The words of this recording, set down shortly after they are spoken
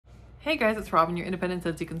Hey guys, it's Robyn, your independent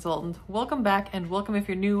Scentsy consultant. Welcome back and welcome if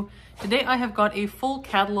you're new. Today I have got a full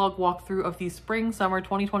catalog walkthrough of the Spring-Summer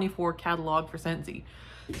 2024 catalog for Scentsy.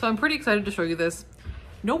 So I'm pretty excited to show you this.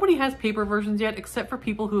 Nobody has paper versions yet except for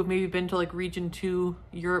people who have maybe been to like Region 2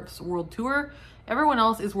 Europe's World Tour. Everyone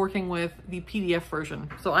else is working with the PDF version.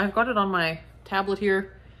 So I've got it on my tablet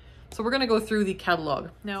here. So we're going to go through the catalog.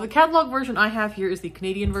 Now the catalog version I have here is the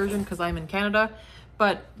Canadian version because I'm in Canada.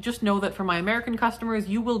 But just know that for my American customers,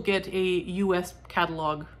 you will get a US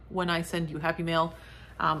catalog when I send you Happy Mail.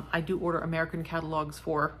 I do order American catalogs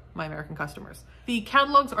for my American customers. The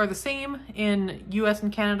catalogs are the same in US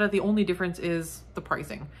and Canada. The only difference is the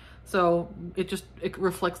pricing. So it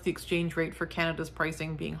reflects the exchange rate for Canada's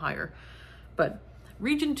pricing being higher. But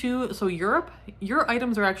Region 2, so Europe, your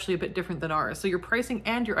items are actually a bit different than ours. So your pricing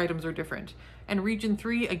and your items are different. And Region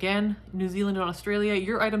 3, again, New Zealand and Australia,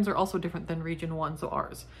 your items are also different than Region 1, so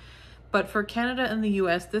ours. But for Canada and the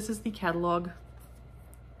US, this is the catalog.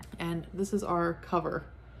 And this is our cover.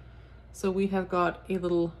 So we have got a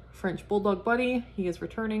little French Bulldog buddy. He is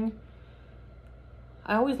returning.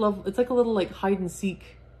 I always love, it's like a little like hide and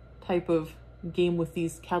seek type of game with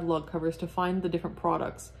these catalog covers to find the different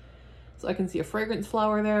products. So I can see a fragrance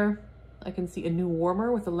flower there. I can see a new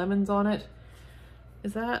warmer with the lemons on it.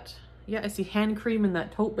 Is that? Yeah, I see hand cream in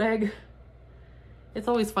that tote bag. It's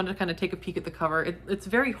always fun to kind of take a peek at the cover. It's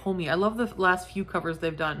very homey. I love the last few covers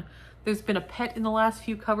they've done. There's been a pet in the last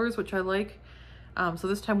few covers, which I like. So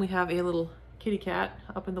this time we have a little kitty cat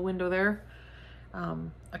up in the window there.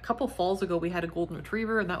 A couple falls ago we had a golden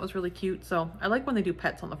retriever and that was really cute. So I like when they do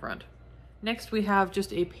pets on the front. Next we have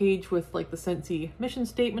just a page with like the Scentsy mission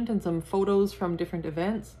statement and some photos from different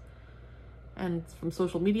events and from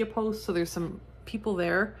social media posts. So there's some people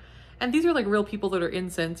there. And these are like real people that are in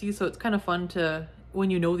Scentsy, so it's kind of fun to, when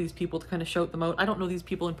you know these people, to kind of shout them out. I don't know these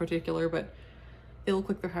people in particular, but they look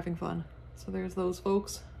like they're having fun. So there's those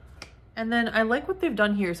folks. And then I like what they've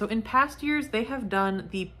done here. So in past years, they have done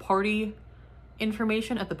the party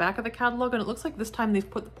information at the back of the catalog, and it looks like this time they've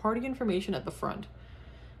put the party information at the front.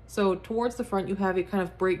 So towards the front, you have a kind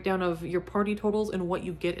of breakdown of your party totals and what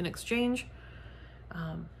you get in exchange.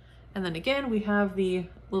 And then again, we have the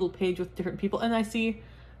little page with different people. And I see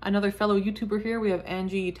another fellow YouTuber here. We have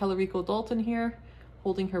Angie Tellerico Dalton here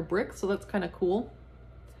holding her brick. So that's kind of cool.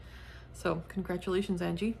 So congratulations,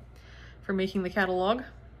 Angie, for making the catalog.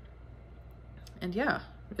 And yeah,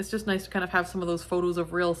 it's just nice to kind of have some of those photos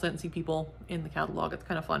of real Scentsy people in the catalog. It's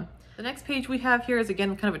kind of fun. The next page we have here is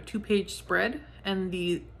again kind of a 2-page spread, and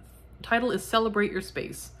the title is Celebrate Your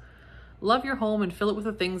Space. Love your home and fill it with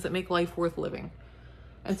the things that make life worth living.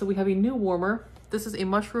 And so we have a new warmer. This is a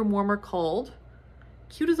mushroom warmer called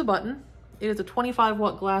Cute as a Button. It is a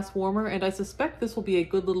 25-watt glass warmer, and I suspect this will be a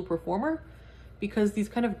good little performer because these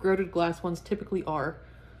kind of grouted glass ones typically are.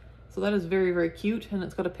 So that is very, very cute, and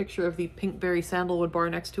it's got a picture of the Pinkberry Sandalwood bar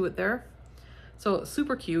next to it there. So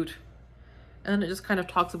super cute. And then it just kind of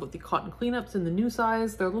talks about the cotton cleanups in the new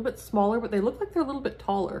size. They're a little bit smaller, but they look like they're a little bit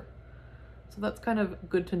taller. So that's kind of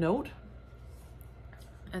good to note.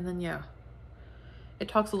 And then yeah, it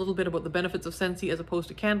talks a little bit about the benefits of Scentsy as opposed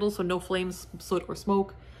to candles, so no flames, soot, or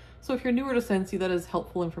smoke. So if you're newer to Scentsy, that is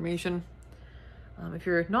helpful information. If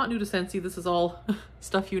you're not new to Scentsy, this is all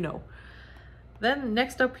stuff you know. Then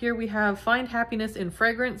next up here we have Find Happiness in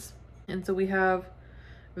Fragrance. And so we have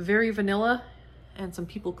Very Vanilla and some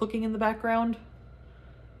people cooking in the background.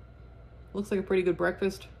 Looks like a pretty good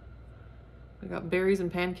breakfast. We got berries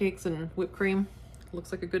and pancakes and whipped cream.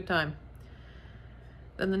 Looks like a good time.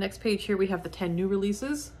 Then the next page here we have the 10 new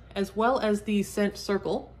releases, as well as the scent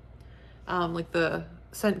circle, like the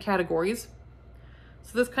scent categories.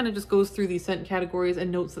 So this kind of just goes through the scent categories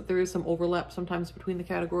and notes that there is some overlap sometimes between the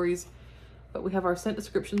categories. But we have our scent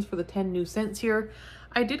descriptions for the 10 new scents here.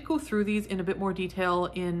 I did go through these in a bit more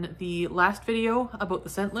detail in the last video about the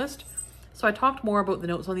scent list. So I talked more about the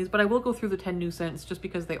notes on these, but I will go through the 10 new scents just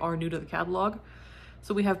because they are new to the catalog.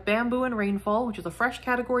 So we have Bamboo and Rainfall, which is a fresh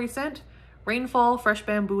category scent. Rainfall, fresh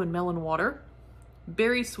bamboo and melon water.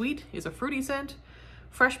 Berry Sweet is a fruity scent.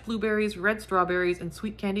 Fresh blueberries, red strawberries, and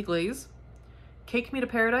sweet candy glaze. Cake Me to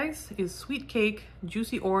Paradise is sweet cake,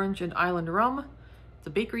 juicy orange, and island rum. It's a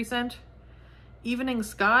bakery scent. Evening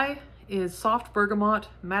Sky is soft bergamot,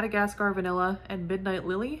 Madagascar vanilla, and midnight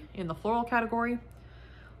lily in the floral category.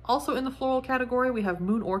 Also in the floral category, we have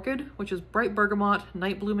Moon Orchid, which is bright bergamot,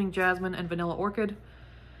 night blooming jasmine, and vanilla orchid.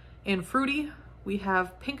 In fruity, we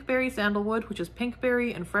have Pinkberry Sandalwood, which is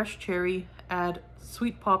pinkberry and fresh cherry, add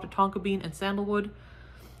sweet popped tonka bean and sandalwood.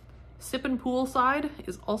 Sippin' Poolside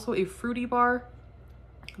is also a fruity bar.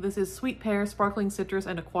 This is sweet pear, sparkling citrus,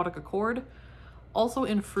 and aquatic accord. Also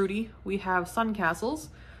in fruity, we have Sun Castles,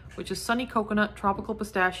 which is Sunny Coconut, Tropical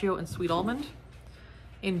Pistachio, and Sweet Almond.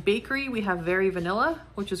 In bakery, we have Very Vanilla,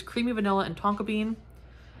 which is Creamy Vanilla and Tonka Bean.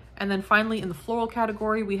 And then finally in the floral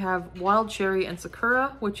category, we have Wild Cherry and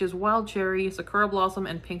Sakura, which is Wild Cherry, Sakura Blossom,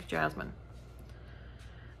 and Pink Jasmine.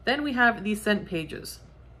 Then we have these scent pages.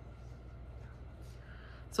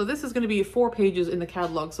 So this is going to be 4 pages in the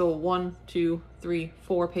catalog. So 1, 2, 3,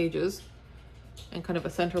 4 pages, and kind of a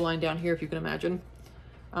center line down here, if you can imagine.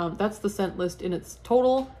 That's the scent list in its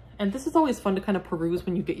total. And this is always fun to kind of peruse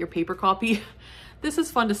when you get your paper copy. This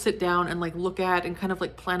is fun to sit down and like look at and kind of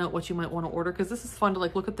like plan out what you might want to order, because this is fun to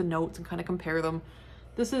like look at the notes and kind of compare them.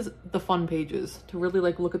 This is the fun pages to really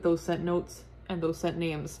like look at those scent notes and those scent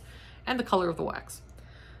names and the color of the wax.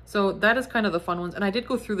 So that is kind of the fun ones. And I did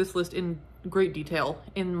go through this list in great detail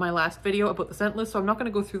in my last video about the scent list, so I'm not going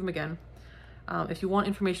to go through them again. If you want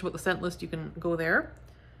information about the scent list, you can go there.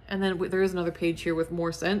 And then there is another page here with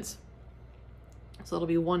more scents. So it'll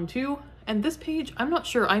be 1, 2. And this page, I'm not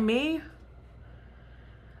sure. I may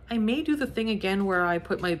do the thing again where I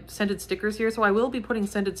put my scented stickers here. So I will be putting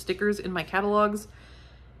scented stickers in my catalogs.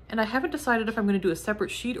 And I haven't decided if I'm going to do a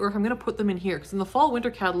separate sheet or if I'm going to put them in here. Because in the fall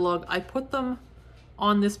winter catalog, I put them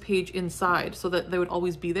on this page inside so that they would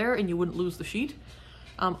always be there and you wouldn't lose the sheet.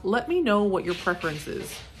 Let me know what your preference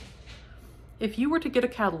is. If you were to get a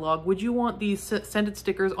catalog, would you want these scented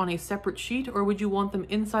stickers on a separate sheet, or would you want them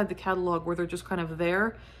inside the catalog where they're just kind of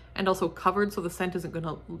there and also covered so the scent isn't going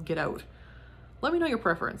to get out? Let me know your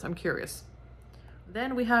preference. I'm curious.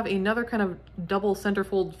 Then we have another kind of double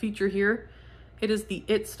centerfold feature here. It is the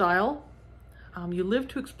It style. You live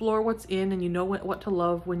to explore what's in and you know what to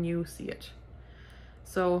love when you see it.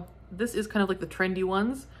 So this is kind of like the trendy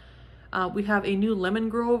ones. We have a new Lemon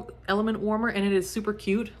Grove element warmer, and it is super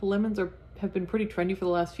cute. Lemons have been pretty trendy for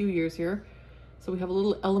the last few years here. So we have a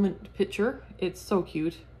little element picture. It's so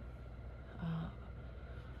cute.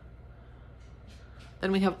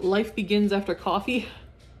 Then we have Life Begins After Coffee.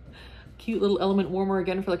 Cute little element warmer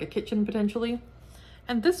again for like a kitchen potentially.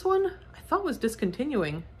 And this one I thought was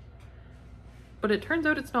discontinuing, but it turns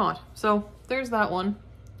out it's not. So there's that one.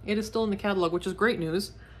 It is still in the catalog, which is great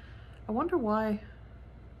news. I wonder why.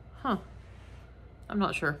 Huh. I'm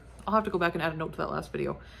not sure. I'll have to go back and add a note to that last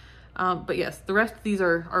video. But yes, the rest of these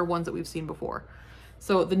are ones that we've seen before.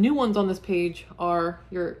 So the new ones on this page are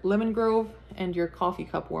your Lemon Grove and your coffee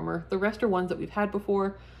cup warmer. The rest are ones that we've had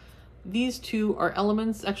before. These two are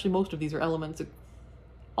elements. Actually, most of these are elements.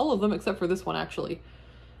 All of them except for this one, actually.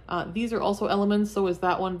 These are also elements, so is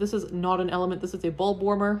that one. This is not an element. This is a bulb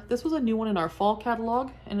warmer. This was a new one in our fall catalog,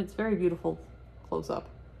 and it's very beautiful close up.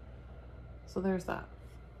 So there's that.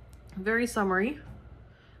 Very summery.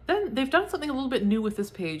 Then they've done something a little bit new with this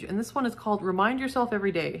page, and this one is called Remind Yourself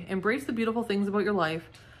Every Day. Embrace the beautiful things about your life.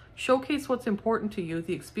 Showcase what's important to you,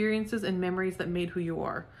 the experiences and memories that made who you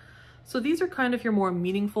are. So these are kind of your more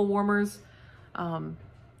meaningful warmers,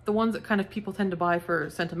 the ones that kind of people tend to buy for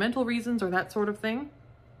sentimental reasons or that sort of thing.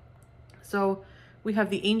 So we have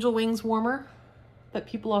the Angel Wings warmer that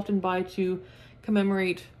people often buy to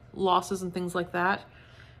commemorate losses and things like that.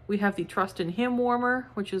 We have the Trust in Him warmer,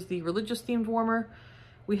 which is the religious themed warmer.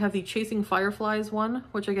 We have the Chasing Fireflies one,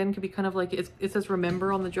 which again could be kind of like, it says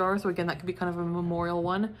remember on the jar. So again, that could be kind of a memorial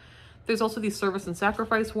one. There's also the Service and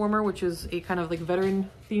Sacrifice warmer, which is a kind of like veteran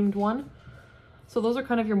themed one. So those are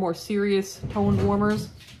kind of your more serious toned warmers.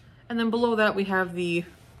 And then below that we have the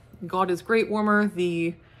God is Great warmer,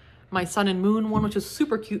 the My Sun and Moon one, which is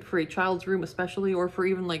super cute for a child's room especially, or for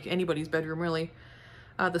even like anybody's bedroom really.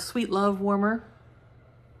 The Sweet Love warmer,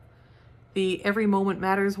 the Every Moment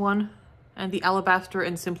Matters one, and the Alabaster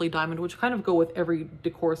and Simply Diamond, which kind of go with every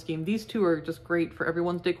decor scheme. These two are just great for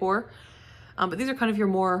everyone's decor. But these are kind of your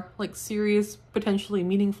more like serious, potentially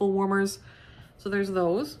meaningful warmers. So there's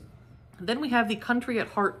those. Then we have the Country at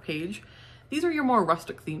Heart page. These are your more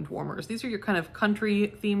rustic themed warmers. These are your kind of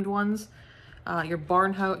country themed ones. Your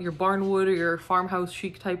barnwood or your farmhouse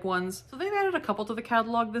chic type ones. So they've added a couple to the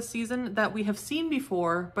catalog this season that we have seen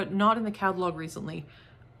before, but not in the catalog recently,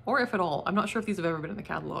 or if at all. I'm not sure if these have ever been in the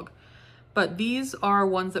catalog. But these are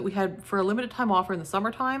ones that we had for a limited time offer in the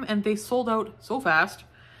summertime, and they sold out so fast.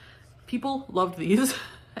 People loved these.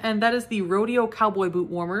 And that is the Rodeo Cowboy Boot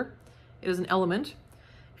Warmer. It is an element.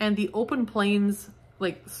 And the Open Plains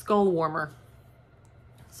like Skull Warmer.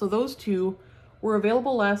 So those two were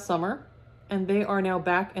available last summer, and they are now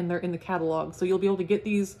back and they're in the catalog. So you'll be able to get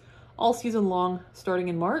these all season long starting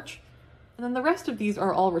in March. And then the rest of these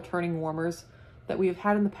are all returning warmers that we have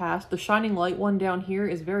had in the past. The Shining Light one down here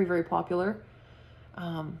is very, very popular.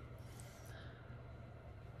 And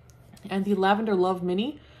the Lavender Love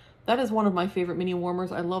Mini, that is one of my favorite mini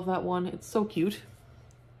warmers. I love that one. It's so cute.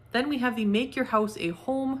 Then we have the Make Your House a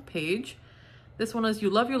Home page. This one is, you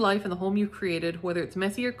love your life and the home you've created. Whether it's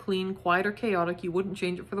messy or clean, quiet or chaotic, you wouldn't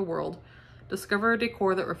change it for the world. Discover a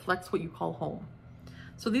decor that reflects what you call home.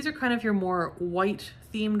 So these are kind of your more white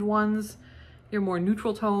themed ones, your more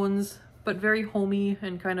neutral tones, but very homey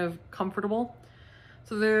and kind of comfortable.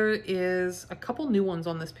 So there is a couple new ones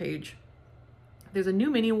on this page. There's a new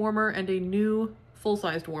mini warmer and a new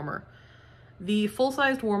full-sized warmer. The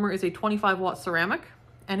full-sized warmer is a 25-watt ceramic,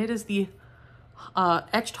 and it is the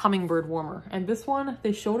etched hummingbird warmer. And this one,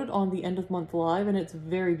 they showed it on the end of month live, and it's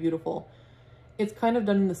very beautiful. It's kind of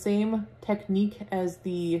done in the same technique as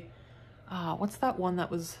the, what's that one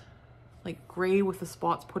that was like gray with the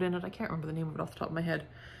spots put in it? I can't remember the name of it off the top of my head.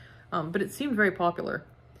 But it seemed very popular.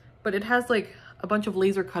 But it has like a bunch of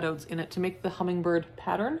laser cutouts in it to make the hummingbird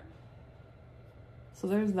pattern. So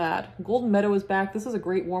there's that. Golden Meadow is back. This is a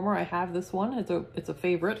great warmer. I have this one. It's a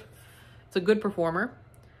favorite. It's a good performer.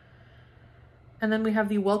 And then we have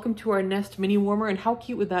the Welcome to Our Nest mini warmer. And how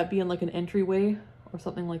cute would that be in like an entryway or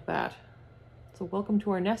something like that? So Welcome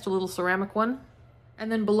to Our Nest, a little ceramic one.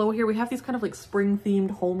 And then below here we have these kind of like spring themed,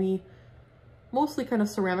 homey, mostly kind of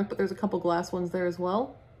ceramic, but there's a couple glass ones there as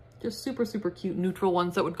well. Just super, super cute neutral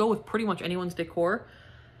ones that would go with pretty much anyone's decor.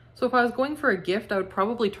 So if I was going for a gift, I would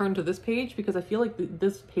probably turn to this page because I feel like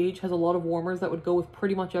this page has a lot of warmers that would go with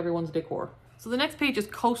pretty much everyone's decor. So the next page is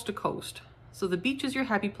Coast to Coast. So the beach is your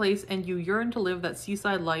happy place and you yearn to live that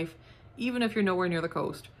seaside life, even if you're nowhere near the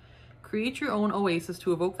coast. Create your own oasis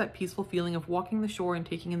to evoke that peaceful feeling of walking the shore and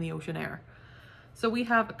taking in the ocean air. So we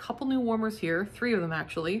have a couple new warmers here, 3 of them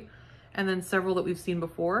actually, and then several that we've seen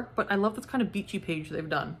before, but I love this kind of beachy page they've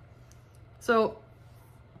done. So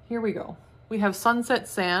here we go. We have Sunset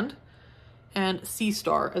Sand and Sea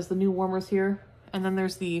Star as the new warmers here. And then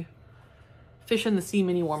there's the Fish in the Sea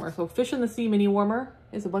mini warmer. So Fish in the Sea mini warmer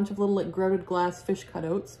is a bunch of little like grouted glass fish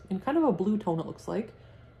cutouts in kind of a blue tone it looks like.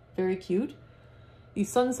 Very cute. The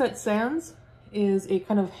Sunset Sands is a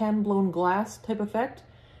kind of hand-blown glass type effect.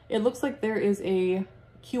 It looks like there is a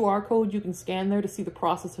QR code you can scan there to see the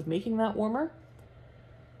process of making that warmer.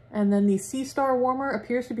 And then the Sea Star warmer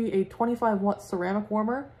appears to be a 25-watt ceramic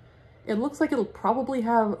warmer. It looks like it'll probably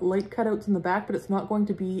have light cutouts in the back, but it's not going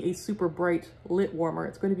to be a super bright lit warmer.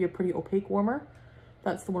 It's going to be a pretty opaque warmer.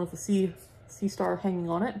 That's the one with the Sea Star hanging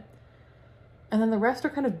on it. And then the rest are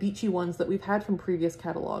kind of beachy ones that we've had from previous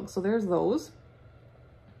catalogs. So there's those.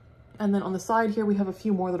 And then on the side here, we have a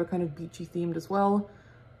few more that are kind of beachy themed as well,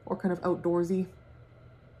 or kind of outdoorsy.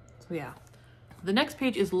 So yeah. The next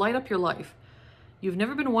page is Light Up Your Life. You've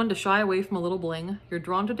never been one to shy away from a little bling. You're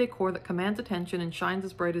drawn to decor that commands attention and shines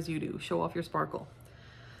as bright as you do. Show off your sparkle.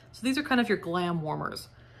 So these are kind of your glam warmers.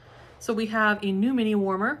 So we have a new mini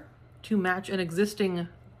warmer to match an existing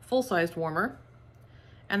full-sized warmer,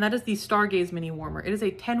 and that is the Stargaze mini warmer. It is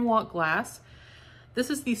a 10-watt glass.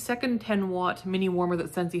 This is the second 10-watt mini warmer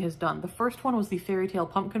that Scentsy has done. The first one was the Fairy Tale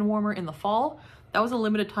Pumpkin warmer in the fall. That was a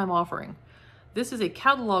limited time offering. This is a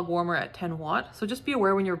catalog warmer at 10 watt, so just be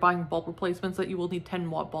aware when you're buying bulb replacements that you will need 10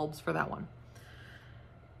 watt bulbs for that one.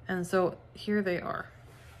 And so here they are.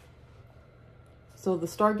 So the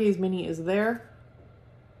Stargaze mini is there,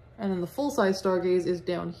 and then the full-size Stargaze is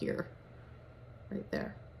down here, right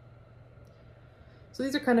there. So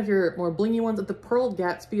these are kind of your more blingy ones. The Pearl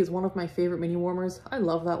Gatsby is one of my favorite mini warmers. I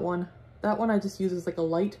love that one. That one I just use as like a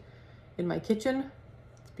light in my kitchen.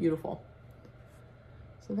 It's beautiful.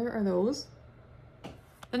 So there are those.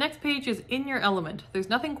 The next page is In Your Element. There's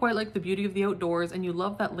nothing quite like the beauty of the outdoors, and you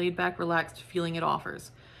love that laid-back, relaxed feeling it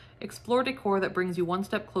offers. Explore decor that brings you one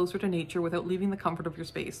step closer to nature without leaving the comfort of your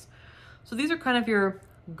space. So these are kind of your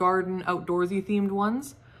garden, outdoorsy themed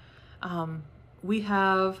ones. We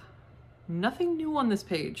have nothing new on this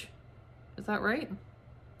page. Is that right?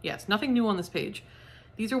 Yes, nothing new on this page.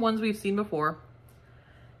 These are ones we've seen before.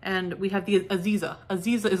 And we have the Aziza.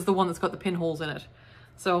 Aziza is the one that's got the pinholes in it.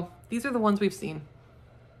 So these are the ones we've seen.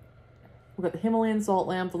 We've got the Himalayan salt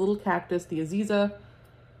lamp, the little cactus, the Aziza,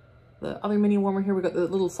 the other mini warmer here. We've got the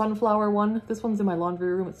little sunflower one. This one's in my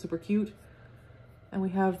laundry room. It's super cute. And we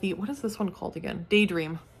have the, what is this one called again?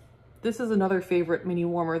 Daydream. This is another favorite mini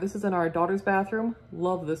warmer. This is in our daughter's bathroom.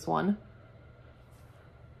 Love this one.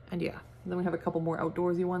 And yeah, and then we have a couple more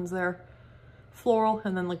outdoorsy ones there. Floral,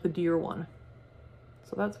 and then like the deer one.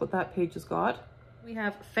 So that's what that page has got. We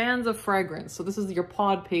have Fans of Fragrance. So this is your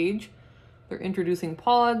pod page. They're introducing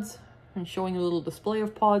pods and showing a little display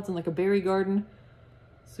of pods in like a berry garden.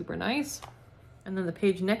 Super nice. And then the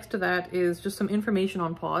page next to that is just some information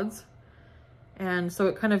on pods. And so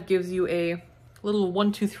it kind of gives you a little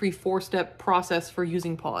 1, 2, 3, 4-step process for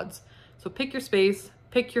using pods. So pick your space,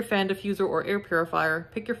 pick your fan diffuser or air purifier,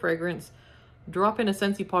 pick your fragrance, drop in a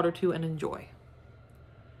Scentsy pot or two and enjoy.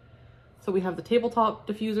 So we have the tabletop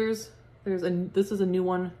diffusers. This is a new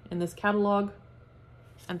one in this catalog.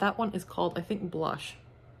 And that one is called, I think, Blush.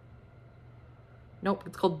 Nope,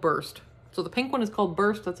 it's called Burst. So the pink one is called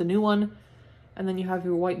Burst, that's a new one. And then you have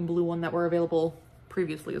your white and blue one that were available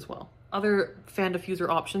previously as well. Other fan diffuser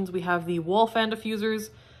options, we have the wall fan diffusers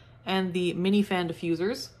and the mini fan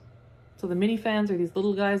diffusers. So the mini fans are these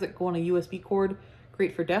little guys that go on a USB cord,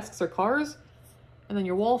 great for desks or cars. And then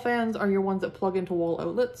your wall fans are your ones that plug into wall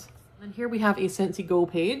outlets. And here we have a Scentsy Go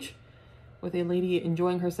page with a lady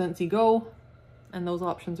enjoying her Scentsy Go, and those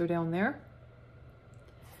options are down there.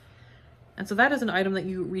 And so that is an item that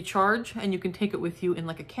you recharge and you can take it with you in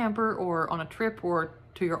like a camper or on a trip or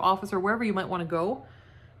to your office or wherever you might want to go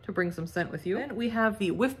to bring some scent with you. And we have the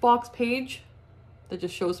whiff box page that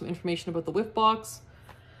just shows some information about the whiff box.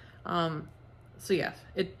 So yeah,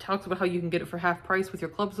 it talks about how you can get it for half price with your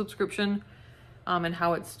club subscription, and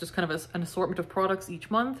how it's just kind of an assortment of products each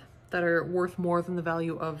month that are worth more than the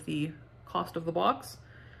value of the cost of the box.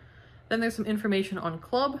 Then there's some information on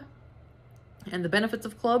club and the benefits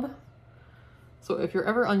of club. So if you're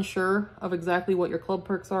ever unsure of exactly what your club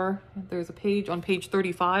perks are, there's a page on page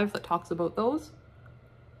 35 that talks about those.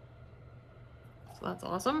 So that's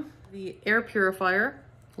awesome. The air purifier.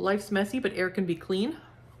 Life's messy, but air can be clean.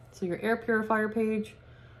 So your air purifier page.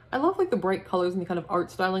 I love like the bright colors and the kind of art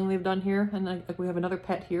styling they've done here. And we have another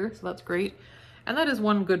pet here, so that's great. And that is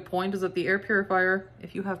one good point, is that the air purifier,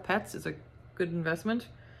 if you have pets, is a good investment.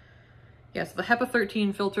 Yes, the HEPA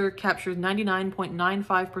 13 filter captures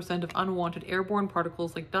 99.95% of unwanted airborne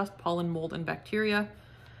particles like dust, pollen, mold, and bacteria.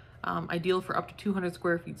 Ideal for up to 200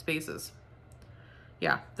 square feet spaces.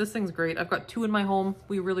 Yeah, this thing's great. I've got 2 in my home.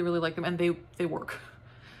 We really, really like them, and they work.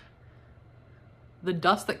 The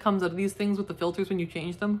dust that comes out of these things with the filters when you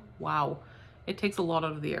change them, wow. It takes a lot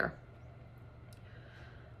out of the air.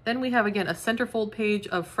 Then we have, again, a centerfold page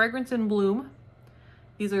of Fragrance in Bloom.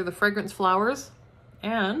 These are the fragrance flowers.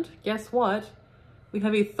 And guess what? We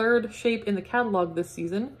have a third shape in the catalog this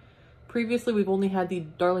season. Previously, we've only had the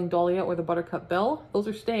Darling Dahlia or the Buttercup Bell. Those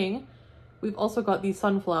are staying. We've also got the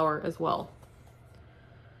Sunflower as well.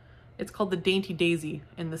 It's called the Dainty Daisy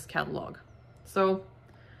in this catalog. So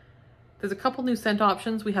there's a couple new scent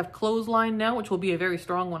options. We have Clothesline now, which will be a very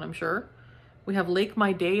strong one, I'm sure. We have Lake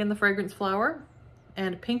My Day in the fragrance flower,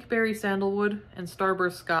 and Pinkberry Sandalwood and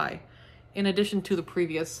Starburst Sky, in addition to the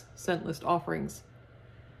previous scent list offerings.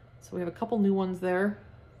 So we have a couple new ones there.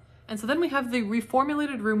 And so then we have the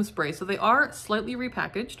reformulated room spray. So they are slightly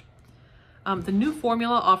repackaged. The new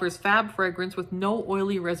formula offers fab fragrance with no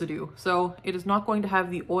oily residue. So it is not going to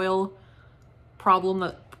have the oil problem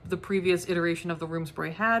that the previous iteration of the room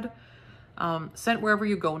spray had. Scent wherever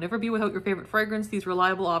you go. Never be without your favorite fragrance. These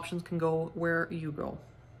reliable options can go where you go.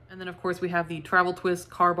 And then of course we have the Travel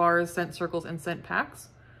Twist, car bars, scent circles, and scent packs.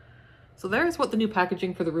 So there's what the new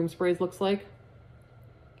packaging for the room sprays looks like.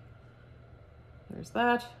 There's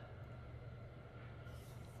that.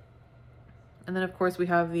 And then of course we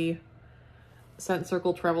have the scent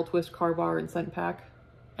circle, travel twist, car bar, and scent pack.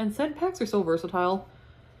 And scent packs are so versatile.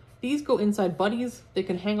 These go inside buddies. They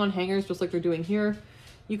can hang on hangers just like they're doing here.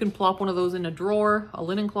 You can plop one of those in a drawer, a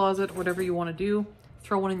linen closet, whatever you want to do.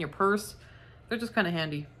 Throw one in your purse. They're just kind of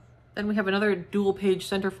handy. Then we have another dual page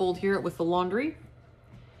centerfold here with the laundry.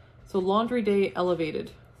 So Laundry Day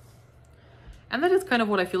Elevated. And that is kind of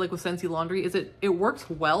what I feel like with Scentsy Laundry, is it works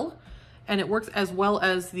well, and it works as well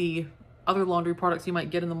as the other laundry products you might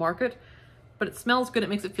get in the market, but it smells good. It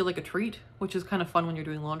makes it feel like a treat, which is kind of fun when you're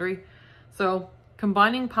doing laundry. So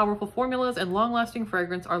combining powerful formulas and long-lasting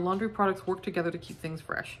fragrance, our laundry products work together to keep things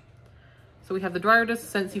fresh. So we have the Dryer Disc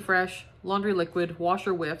Scentsy Fresh, Laundry Liquid,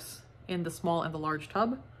 Washer Whiffs in the small and the large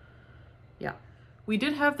tub. Yeah. We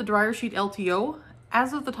did have the dryer sheet LTO.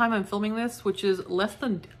 As of the time I'm filming this, which is less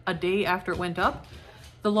than a day after it went up,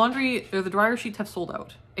 the dryer sheets have sold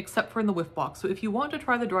out, except for in the whiff box. So if you want to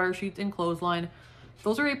try the dryer sheets in Clothesline,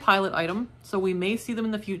 those are a pilot item, so we may see them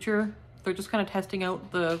in the future. They're just kind of testing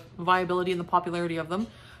out the viability and the popularity of them.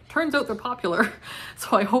 Turns out they're popular,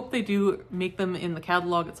 so I hope they do make them in the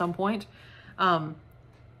catalog at some point. But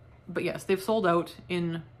yes, they've sold out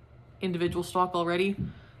in individual stock already.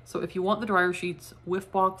 So if you want the dryer sheets,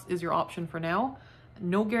 whiff box is your option for now.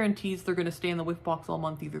 No guarantees they're going to stay in the whiff box all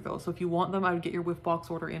month either though. So if you want them, I would get your whiff box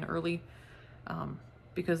order in early,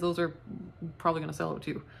 because those are probably going to sell out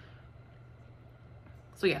too.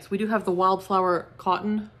 So yes, we do have the Wildflower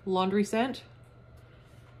Cotton Laundry Scent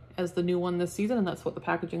as the new one this season, and that's what the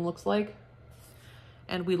packaging looks like.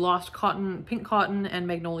 And we lost Cotton, Pink Cotton, and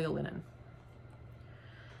Magnolia Linen.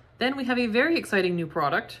 Then we have a very exciting new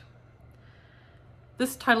product.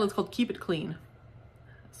 This title is called Keep It Clean.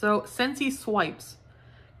 So Scentsy Swipes.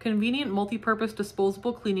 Convenient multi-purpose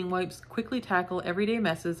disposable cleaning wipes quickly tackle everyday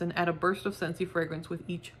messes and add a burst of Scentsy fragrance with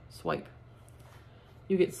each swipe.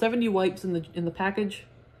 You get 70 wipes in the package,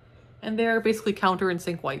 and they're basically counter and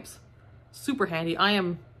sink wipes. Super handy. I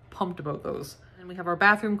am pumped about those. And we have our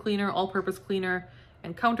bathroom cleaner, all-purpose cleaner,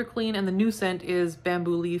 and counter clean, and the new scent is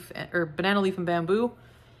bamboo leaf or banana leaf and bamboo,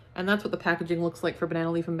 and that's what the packaging looks like for banana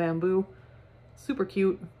leaf and bamboo. Super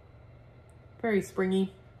cute, very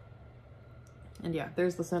springy. And yeah,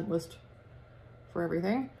 there's the scent list for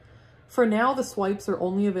everything. For now, the swipes are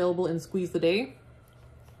only available in Squeeze the Day,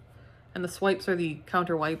 and the swipes are the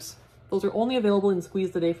counter wipes. Those are only available in Squeeze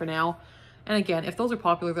the Day for now. And again, if those are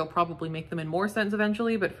popular, they'll probably make them in more scents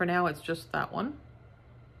eventually, but for now it's just that one.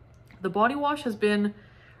 The body wash has been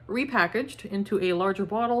repackaged into a larger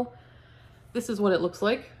bottle. This is what it looks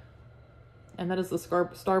like. And that is the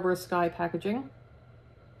Starburst Sky packaging.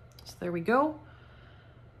 So there we go.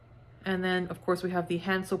 And then of course we have the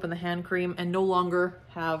hand soap and the hand cream, and no longer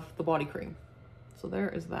have the body cream. So there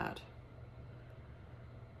is that.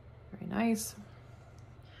 Very nice.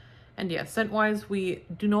 And yeah, scent-wise, we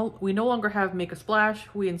no longer have Make a Splash.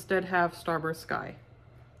 We instead have Starburst Sky.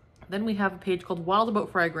 Then we have a page called Wild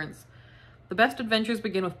About Fragrance. The best adventures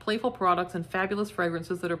begin with playful products and fabulous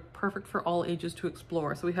fragrances that are perfect for all ages to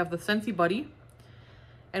explore. So we have the Scentsy Buddy,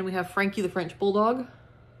 and we have Frankie the French Bulldog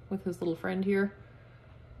with his little friend here.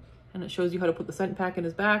 And it shows you how to put the scent pack in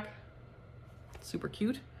his back. Super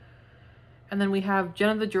cute. And then we have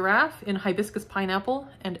Jenna the Giraffe in Hibiscus Pineapple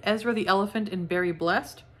and Ezra the Elephant in Berry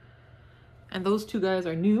Blessed. And those two guys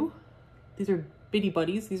are new. These are Bitty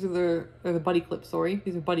Buddies. These are the buddy clips, sorry.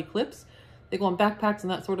 These are buddy clips. They go on backpacks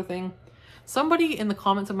and that sort of thing. Somebody in the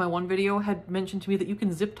comments of my one video had mentioned to me that you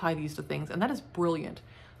can zip tie these to things, and that is brilliant.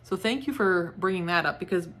 So thank you for bringing that up,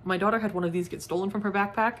 because my daughter had one of these get stolen from her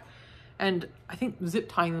backpack, and I think zip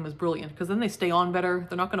tying them is brilliant because then they stay on better.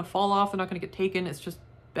 They're not going to fall off. They're not going to get taken. It's just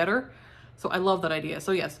better. So I love that idea.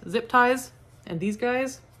 So yes, zip ties and these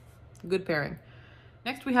guys, good pairing.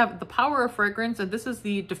 Next we have the Power of Fragrance, and this is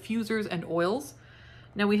the diffusers and oils.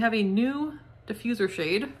 Now we have a new diffuser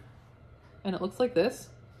shade, and it looks like this.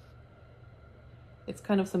 It's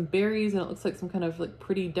kind of some berries, and it looks like some kind of like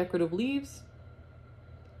pretty decorative leaves.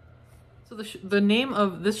 So the name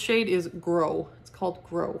of this shade is Grow. It's called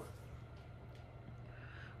Grow.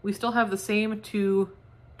 We still have the same two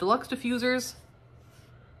deluxe diffusers.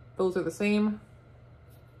 Those are the same.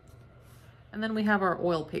 And then we have our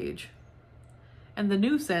oil page. And the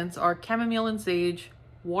new scents are chamomile and sage,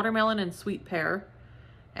 watermelon and sweet pear,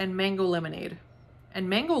 and mango lemonade. And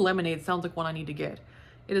mango lemonade sounds like one I need to get.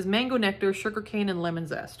 It is mango nectar, sugarcane, and lemon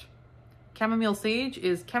zest. Chamomile sage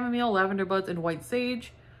is chamomile, lavender buds, and white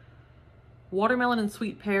sage. Watermelon and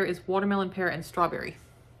sweet pear is watermelon, pear, and strawberry.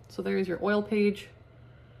 So there's your oil page.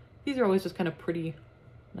 These are always just kind of pretty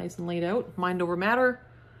nice and laid out. Mind over matter.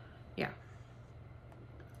 Yeah.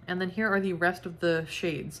 And then here are the rest of the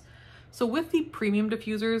shades. So with the premium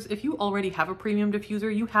diffusers, if you already have a premium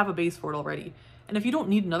diffuser, you have a base for it already. And if you don't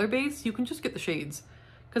need another base, you can just get the shades,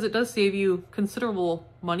 because it does save you considerable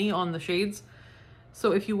money on the shades.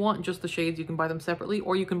 So if you want just the shades, you can buy them separately,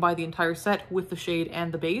 or you can buy the entire set with the shade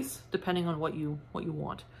and the base, depending on what you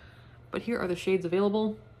want. But here are the shades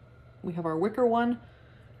available. We have our wicker one,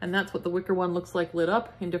 and that's what the wicker one looks like lit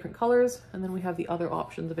up in different colors. And then we have the other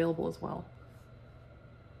options available as well.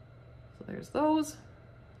 So there's those.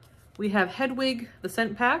 We have Hedwig, the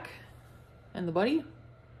scent pack, and the buddy.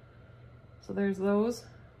 So there's those.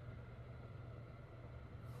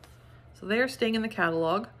 So they are staying in the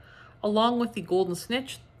catalog, along with the Golden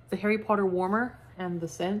Snitch, the Harry Potter warmer, and the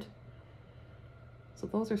scent. So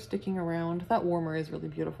those are sticking around. That warmer is really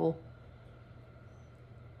beautiful.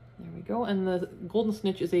 There we go. And the Golden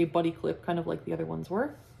Snitch is a buddy clip, kind of like the other ones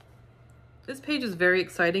were. This page is very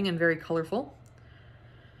exciting and very colorful.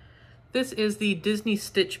 This is the Disney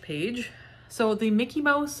Stitch page. So the Mickey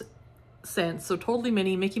Mouse scents, so Totally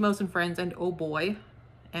Minnie, Mickey Mouse and Friends, and Oh Boy,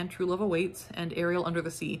 and True Love Awaits, and Ariel Under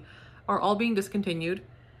the Sea are all being discontinued,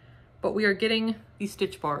 but we are getting these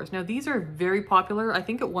Stitch bars. Now these are very popular. I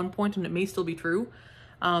think at one point, and it may still be true,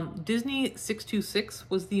 Disney 626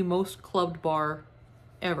 was the most clubbed bar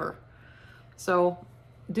ever. So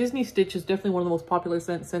Disney Stitch is definitely one of the most popular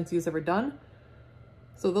scents Scentsy has ever done.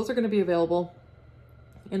 So those are going to be available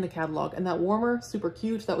in the catalog. And that warmer, super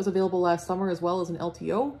cute. That was available last summer as well as an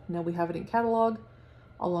LTO. Now we have it in catalog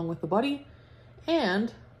along with the buddy.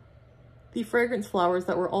 And the fragrance flowers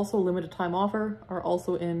that were also limited time offer are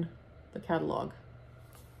also in the catalog.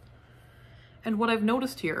 And what I've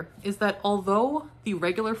noticed here is that although the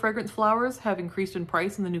regular fragrance flowers have increased in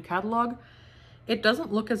price in the new catalog, it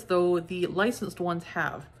doesn't look as though the licensed ones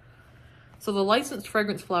have. So the licensed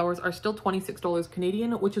fragrance flowers are still $26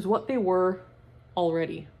 Canadian, which is what they were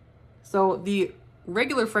already. So the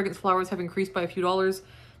regular fragrance flowers have increased by a few dollars.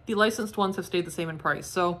 The licensed ones have stayed the same in price.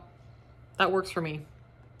 So that works for me.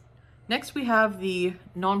 Next, we have the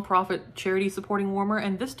nonprofit charity supporting warmer.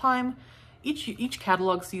 And this time, each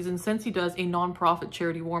catalog season, Scentsy does a nonprofit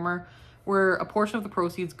charity warmer where a portion of the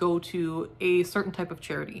proceeds go to a certain type of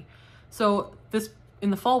charity. So in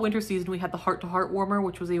the fall winter season, we had the Heart to Heart warmer,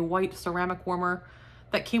 which was a white ceramic warmer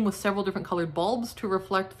that came with several different colored bulbs to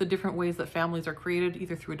reflect the different ways that families are created,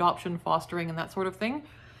 either through adoption, fostering, and that sort of thing.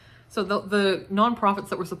 So the nonprofits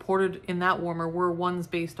that were supported in that warmer were ones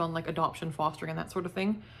based on like adoption, fostering, and that sort of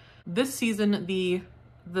thing. This season,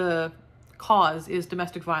 the cause is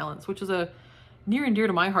domestic violence, which is a near and dear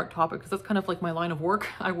to my heart topic because that's kind of like my line of work.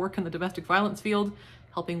 I work in the domestic violence field,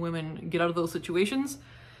 helping women get out of those situations.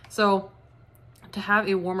 So to have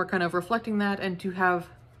a warmer kind of reflecting that, and to have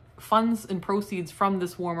funds and proceeds from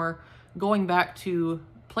this warmer going back to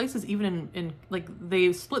places even in like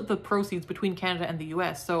they split the proceeds between Canada and the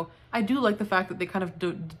US. So I do like the fact that they kind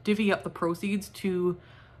of divvy up the proceeds to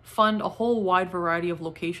fund a whole wide variety of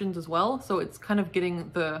locations as well. So it's kind of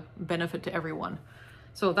getting the benefit to everyone.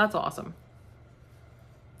 So that's awesome.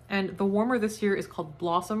 And the warmer this year is called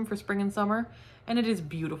Blossom for spring and summer, and it is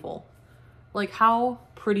beautiful. Like, how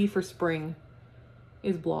pretty for spring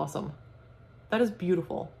is Blossom? That is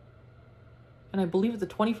beautiful. And I believe it's a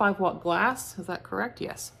 25-watt glass. Is that correct?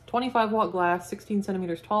 Yes. 25-watt glass, 16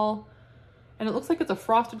 centimeters tall. And it looks like it's a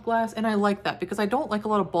frosted glass, and I like that because I don't like a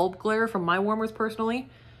lot of bulb glare from my warmers personally.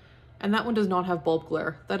 And that one does not have bulb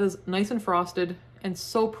glare. That is nice and frosted and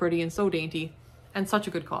so pretty and so dainty and such a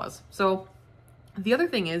good cause. So the other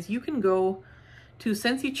thing is you can go to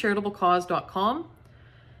ScentsyCharitableCause.com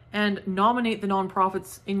and nominate the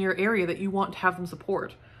nonprofits in your area that you want to have them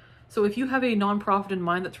support. So if you have a nonprofit in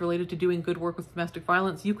mind that's related to doing good work with domestic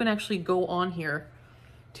violence, you can actually go on here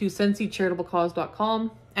to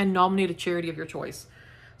ScentsyCharitableCause.com and nominate a charity of your choice.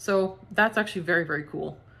 So that's actually very, very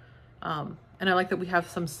cool. And I like that we have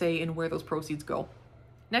some say in where those proceeds go.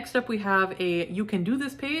 Next up, we have a You Can Do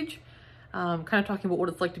This page, kind of talking about what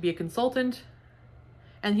it's like to be a consultant.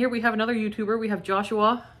 And here we have another YouTuber. We have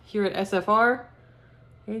Joshua here at SFR.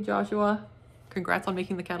 Hey, Joshua. Congrats on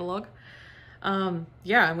making the catalog.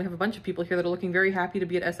 Yeah, and we have a bunch of people here that are looking very happy to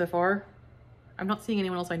be at SFR. I'm not seeing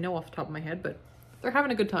anyone else I know off the top of my head, but they're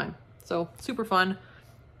having a good time. So super fun.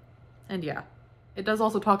 And yeah, it does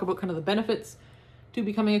also talk about kind of the benefits to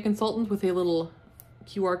becoming a consultant with a little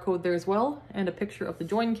QR code there as well, and a picture of the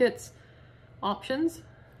join kits options.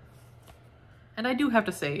 And I do have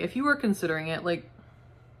to say, if you are considering it, like,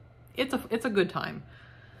 it's a good time.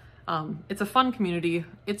 It's a fun community,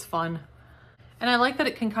 it's fun. And I like that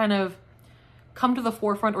it can kind of come to the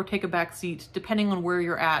forefront or take a back seat depending on where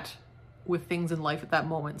you're at with things in life at that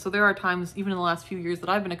moment. So there are times, even in the last few years that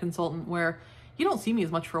I've been a consultant, where you don't see me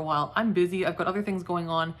as much for a while. I'm busy, I've got other things going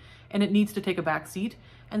on, and it needs to take a back seat.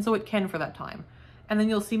 And so it can for that time. And then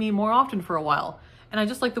you'll see me more often for a while. And I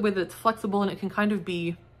just like the way that it's flexible and it can kind of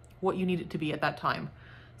be what you need it to be at that time.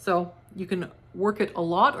 So you can work it a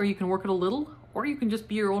lot, or you can work it a little, or you can just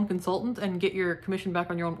be your own consultant and get your commission back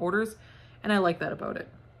on your own orders. And I like that about it.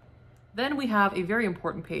 Then we have a very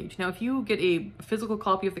important page. Now, if you get a physical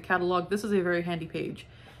copy of the catalog, this is a very handy page.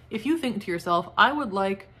 If you think to yourself, I would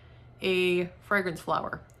like a fragrance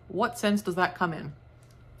flower, what scents does that come in?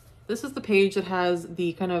 This is the page that has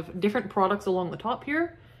the kind of different products along the top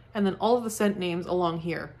here, and then all of the scent names along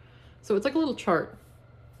here. So it's like a little chart.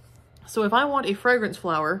 So if I want a fragrance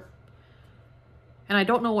flower, and I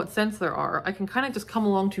don't know what scents there are, I can kind of just come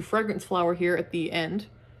along to fragrance flower here at the end,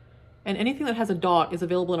 and anything that has a dot is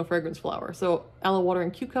available in a fragrance flower. So aloe water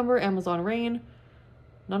and cucumber, Amazon rain,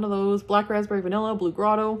 none of those, black raspberry vanilla, blue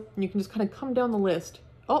grotto, and you can just kind of come down the list.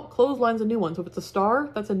 Oh, clothesline's a new one. So if it's a star,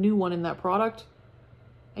 that's a new one in that product.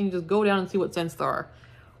 And you just go down and see what scents there are.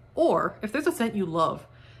 Or if there's a scent you love,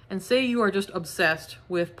 and say you are just obsessed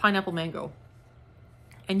with pineapple mango,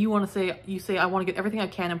 and you say, I want to get everything I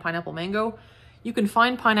can in pineapple mango, you can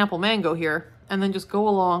find pineapple mango here, and then just go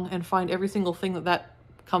along and find every single thing that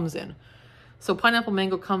comes in. So pineapple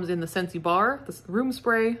mango comes in the Scentsy bar, the room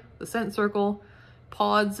spray, the scent circle,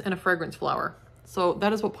 pods, and a fragrance flower. So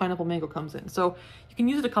that is what pineapple mango comes in. So you can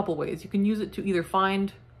use it a couple ways. You can use it to either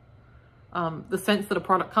find the scents that a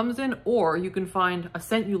product comes in, or you can find a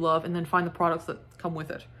scent you love and then find the products that come with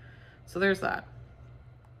it. So there's that.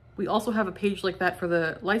 We also have a page like that for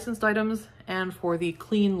the licensed items and for the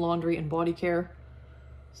clean laundry and body care.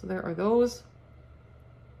 So there are those.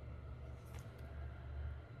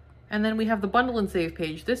 And then we have the bundle and save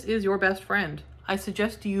page. This is your best friend. I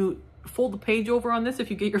suggest you fold the page over on this if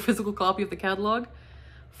you get your physical copy of the catalog.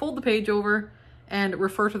 Fold the page over and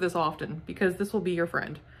refer to this often because this will be your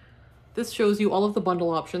friend. This shows you all of the bundle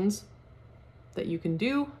options that you can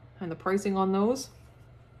do and the pricing on those.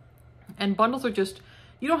 And bundles are just,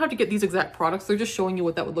 you don't have to get these exact products. They're just showing you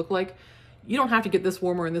what that would look like. You don't have to get this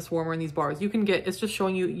warmer and these bars. You can get, it's just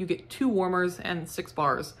showing you, you get 2 warmers and 6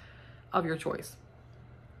 bars of your choice.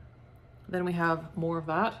 Then we have more of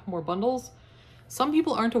that, more bundles. Some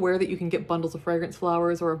people aren't aware that you can get bundles of fragrance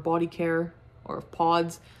flowers or of body care or of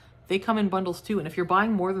pods. They come in bundles too. And if you're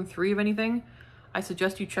buying more than 3 of anything, I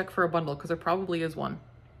suggest you check for a bundle because there probably is one.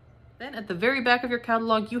 Then at the very back of your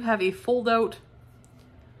catalog, you have a fold out.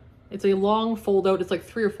 It's a long fold out. It's like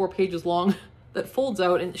 3 or 4 pages long that folds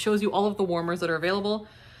out and it shows you all of the warmers that are available.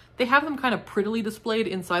 They have them kind of prettily displayed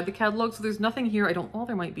inside the catalog. So there's nothing here. Oh,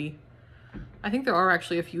 there might be. I think there are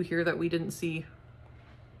actually a few here that we didn't see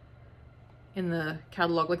in the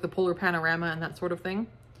catalog, like the polar panorama and that sort of thing.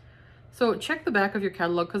 So check the back of your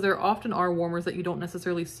catalog because there often are warmers that you don't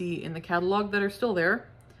necessarily see in the catalog that are still there.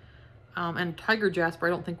 And Tiger Jasper, I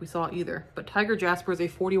don't think we saw either, but Tiger Jasper is a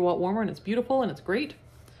 40 watt warmer and it's beautiful and it's great.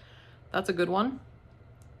 That's a good one.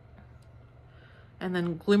 And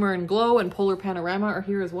then Glimmer and Glow and Polar Panorama are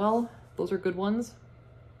here as well. Those are good ones.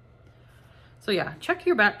 So yeah, check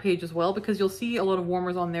your back page as well because you'll see a lot of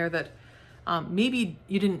warmers on there that maybe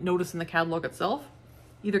you didn't notice in the catalog itself,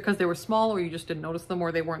 either because they were small or you just didn't notice them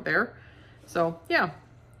or they weren't there. So yeah,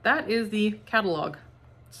 that is the catalog.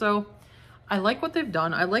 So I like what they've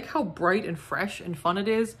done. I like how bright and fresh and fun it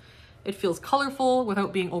is. It feels colorful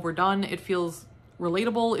without being overdone. It feels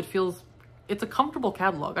relatable. It's a comfortable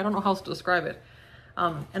catalog. I don't know how else to describe it.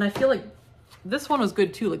 And I feel like this one was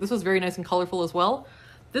good too. Like this was very nice and colorful as well.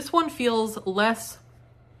 This one feels less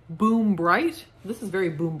boom bright. This is very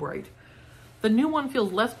boom bright. The new one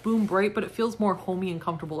feels less boom bright, but it feels more homey and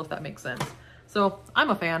comfortable, if that makes sense. So I'm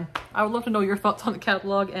a fan. I would love to know your thoughts on the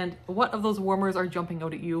catalog and what of those warmers are jumping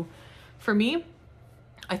out at you. For me,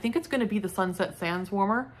 I think it's going to be the Sunset Sands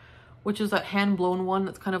warmer, which is that hand-blown one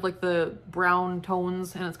that's kind of like the brown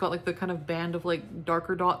tones and it's got like the kind of band of like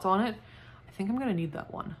darker dots on it. I think I'm going to need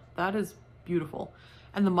that one. That is beautiful.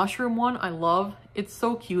 And the mushroom one, I love. It's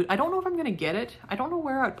so cute. I don't know if I'm going to get it. I don't know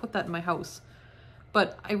where I'd put that in my house,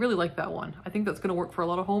 but I really like that one. I think that's going to work for a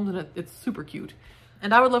lot of homes and it's super cute.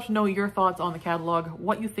 And I would love to know your thoughts on the catalog,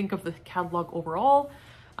 what you think of the catalog overall,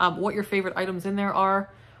 what your favorite items in there are.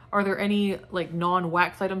 Are there any like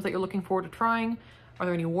non-wax items that you're looking forward to trying? Are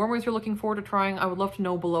there any warmers you're looking forward to trying? I would love to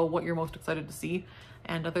know below what you're most excited to see.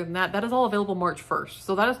 And other than that, that is all available March 1st.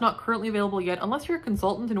 So that is not currently available yet, unless you're a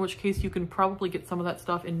consultant, in which case you can probably get some of that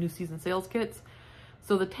stuff in new season sales kits.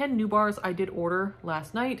 So the 10 new bars I did order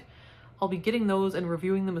last night, I'll be getting those and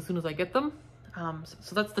reviewing them as soon as I get them.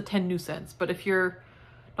 So that's the 10 new scents. But if you're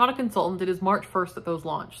not a consultant, it is March 1st that those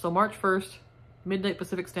launch. So March 1st, midnight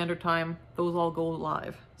Pacific Standard Time, those all go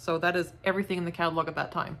live. So that is everything in the catalog at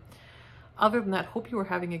that time. Other than that, hope you are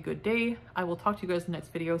having a good day. I will talk to you guys in the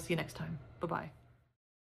next video. See you next time. Bye-bye.